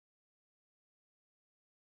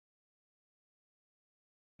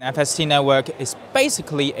FST Network is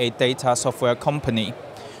basically a data software company.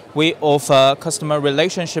 We offer customer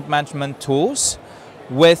relationship management tools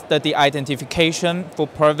with the de-identification for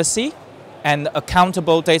privacy and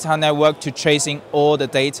accountable data network to tracing all the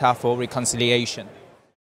data for reconciliation.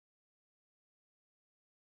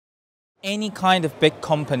 Any kind of big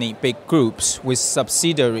company, big groups with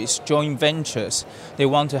subsidiaries, joint ventures, they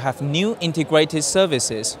want to have new integrated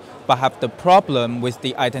services but have the problem with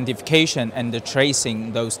the identification and the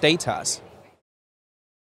tracing those data.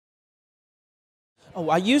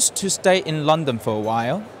 I used to stay in London for a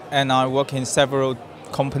while, and I work in several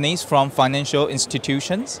companies from financial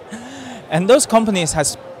institutions. And those companies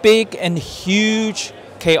has big and huge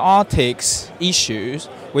chaotic issues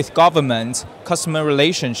with government, customer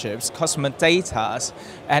relationships, customer data,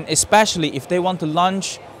 and especially if they want to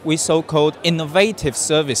launch with so-called innovative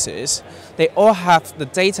services, they all have the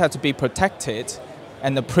data to be protected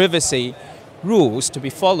and the privacy rules to be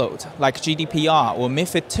followed, like GDPR or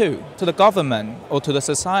MiFID II, to the government or to the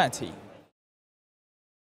society.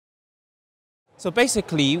 So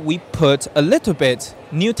basically, we put a little bit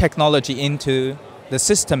new technology into the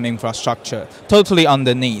system infrastructure, totally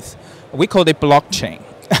underneath. We call it blockchain.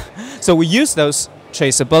 So we use those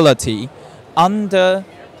traceability under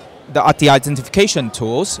the identification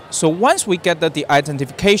tools. So once we get the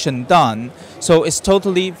identification done, so it's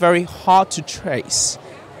totally very hard to trace.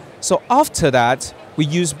 So after that, we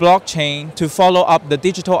use blockchain to follow up the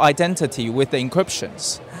digital identity with the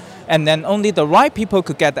encryptions. And then only the right people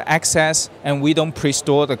could get the access, and we don't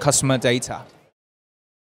pre-store the customer data.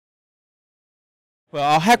 Well,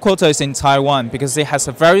 our headquarters is in Taiwan because it has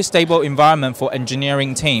a very stable environment for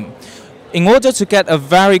engineering team. In order to get a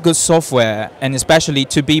very good software, and especially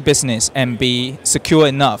to be business and be secure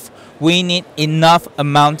enough, we need enough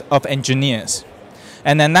amount of engineers.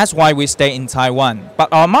 And then that's why we stay in Taiwan. But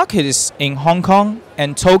our market is in Hong Kong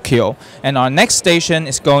and Tokyo, and our next station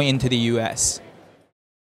is going into the US.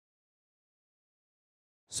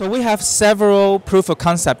 So we have several proof of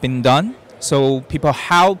concept being done. So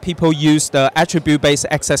how people use the attribute-based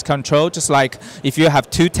access control, just like if you have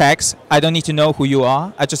two tags, I don't need to know who you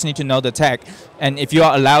are, I just need to know the tag, and if you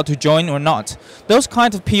are allowed to join or not. Those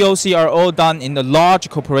kind of POC are all done in the large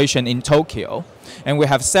corporation in Tokyo, and we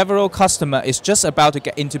have several customers is just about to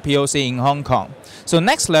get into POC in Hong Kong. So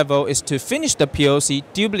next level is to finish the POC,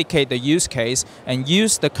 duplicate the use case, and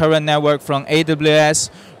use the current network from AWS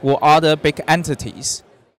or other big entities.